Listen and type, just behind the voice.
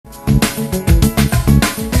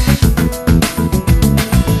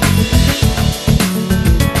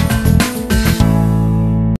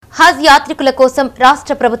హజ్ యాత్రికుల కోసం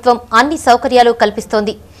రాష్ట్ర ప్రభుత్వం అన్ని సౌకర్యాలు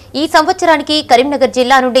కల్పిస్తోంది। ఈ సంవత్సరానికి కరీంనగర్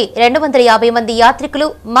జిల్లా నుండి 250 మంది యాత్రికులు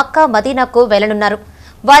మక్కా మదీనాకు వెళ్లనున్నారు।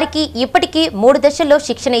 వారికి ఇప్పటికీ 3 దశల్లో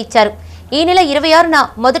శిక్షణ ఇచ్చారు। ఈ నెల 26న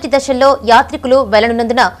మొదటి దశల్లో యాత్రికులు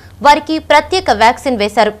వెళ్లనున్నందున వారికి ప్రత్యేక వ్యాక్సిన్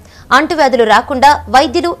వేశారు। అంటువ్యాధులు రాకుండా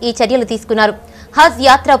వైద్యులు ఈ చర్యలు తీసుకున్నారు। హజ్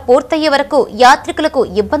యాత్ర పూర్తయ్యే వరకు యాత్రికులకు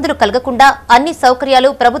ఇబ్బందులు కలగకుండా అన్ని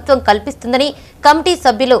సౌకర్యాలు ప్రభుత్వం కల్పిస్తుందని కమిటీ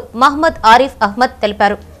సభ్యులు మహమ్మద్ ఆరిఫ్ అహ్మద్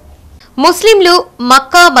తెలిపారు। ముస్లింలు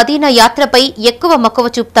మక్కా మదీనా యాత్రపై ఎక్కువ మక్కువ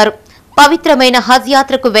చూపుతారు। పవిత్రమైన హజ్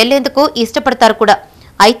యాత్రకు వెళ్లేందుకు ఇష్టపడతారు కూడా।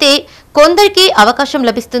 అయితే కొందరికి అవకాశం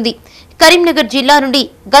లభిస్తుంది। కరీంనగర్ జిల్లా నుండి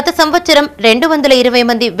గత సంవత్సరం 220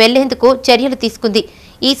 మంది వెళ్లేందుకు చర్యలు తీసుకుంది।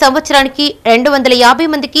 ఈ సంవత్సరానికి 250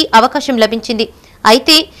 మందికి అవకాశం లభించింది।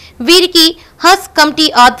 అయితే వీరికి హజ్ కమిటీ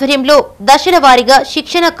ఆధ్వర్యంలో దశల వారీగా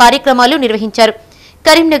శిక్షణ కార్యక్రమాలు నిర్వహించారు।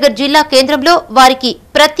 కరీంనగర్ జిల్లా కేంద్రంలో వారికి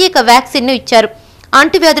ప్రత్యేక వ్యాక్సిన్ ను ఇచ్చారు।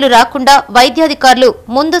 అంటువ్యాధులు రాకుండా వైద్యాధికారులు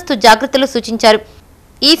ముందస్తు జాగ్రత్తలు సూచించారు।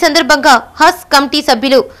 ఈ సందర్భంగా హజ్ కమిటీ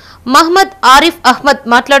సభ్యులు మహమ్మద్ ఆరిఫ్ అహ్మద్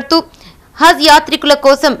మాట్లాడుతూ హజ్ యాత్రికుల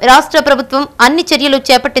కోసం రాష్ట్ర ప్రభుత్వం అన్ని చర్యలు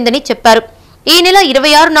చేపట్టిందని చెప్పారు। ఈ నెల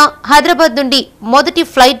 26న హైదరాబాద్ నుండి మొదటి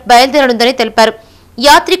ఫ్లైట్ బయలుదేరనుందని తెలిపారు।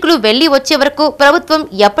 యాత్రికులు వెళ్లి వచ్చే వరకు ప్రభుత్వం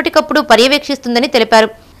ఎప్పటికప్పుడు పర్యవేక్షిస్తుందని తెలిపారు।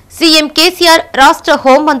 సీఎం కేసీఆర్, రాష్ట్ర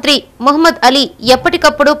హోంమంత్రి మహమ్మద్ అలీ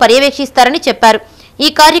ఎప్పటికప్పుడు పర్యవేక్షిస్తారని చెప్పారు। ఈ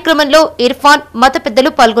కార్యక్రమంలో ఇర్ఫాన్, మత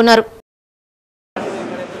పెద్దలు పాల్గొన్నారు।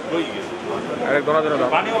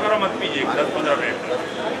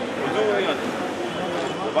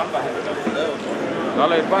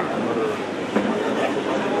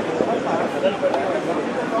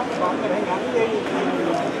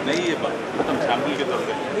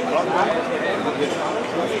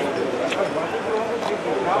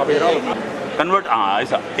 कन्वर्ट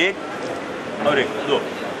ऐसा एक और एक दो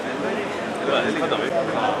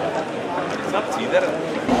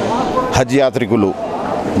హజ్ యాత్రికులు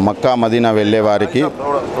మక్కా మదీనా వెళ్ళే వారికి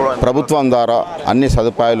ప్రభుత్వం ద్వారా అన్ని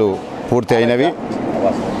సదుపాయాలు పూర్తి అయినవి।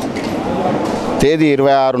 తేదీ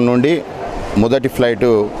 26 నుండి మొదటి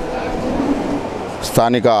ఫ్లైటు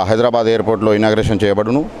స్థానిక హైదరాబాద్ ఎయిర్పోర్ట్లో ఇనాగ్రేషన్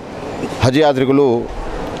చేయబడును। హజ్ యాత్రికులు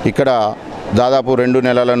ఇక్కడ దాదాపు 2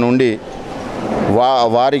 నెలల నుండి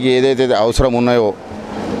వారికి ఏదైతే అవసరం ఉన్నాయో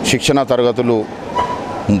శిక్షణ తరగతులు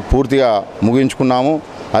పూర్తిగా ముగించుకున్నాము।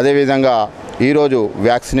 అదేవిధంగా ఈరోజు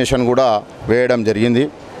వ్యాక్సినేషన్ కూడా వేయడం జరిగింది।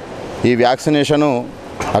 ఈ వ్యాక్సినేషను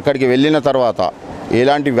అక్కడికి వెళ్ళిన తర్వాత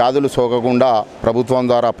ఎలాంటి వ్యాధులు సోకకుండా ప్రభుత్వం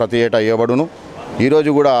ద్వారా ప్రతి ఏటా ఇవ్వబడును। ఈరోజు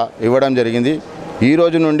కూడా ఇవ్వడం జరిగింది। ఈ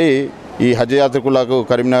రోజు నుండి ఈ హజ్ యాత్రికులకు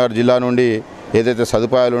కరీంనగర్ జిల్లా నుండి ఏదైతే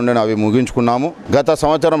సదుపాయాలు ఉండేనో అవి ముగించుకున్నాము। గత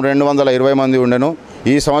సంవత్సరం 220 మంది ఉండెను।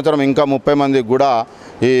 ఈ సంవత్సరం ఇంకా 30 మందికి కూడా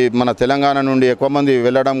ఈ మన తెలంగాణ నుండి ఎక్కువ మంది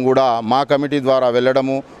వెళ్ళడం కూడా మా కమిటీ ద్వారా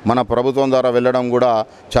వెళ్ళడము, మన ప్రభుత్వం ద్వారా వెళ్ళడం కూడా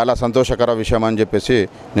చాలా సంతోషకర విషయం అని చెప్పేసి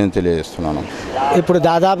నేను తెలియజేస్తున్నాను। ఇప్పుడు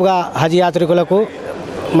దాదాపుగా హజ్ యాత్రికులకు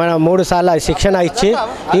మనం 3 సార్లు శిక్షణ ఇచ్చి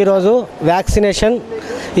ఈరోజు వ్యాక్సినేషన్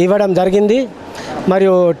ఇవ్వడం జరిగింది।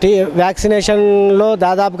 మరియు వ్యాక్సినేషన్లో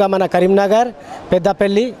దాదాపుగా మన కరీంనగర్,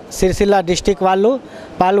 పెద్దపల్లి, సిరిసిల్ల డిస్టిక్ వాళ్ళు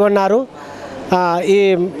పాల్గొన్నారు। ఈ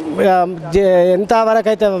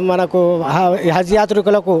ఎంతవరకైతే మనకు హజ్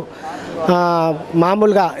యాత్రికులకు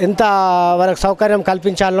మామూలుగా ఎంత వరకు సౌకర్యం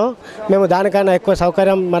కల్పించాలో మేము దానికన్నా ఎక్కువ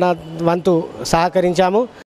సౌకర్యం మన వంతు సహకరించాము।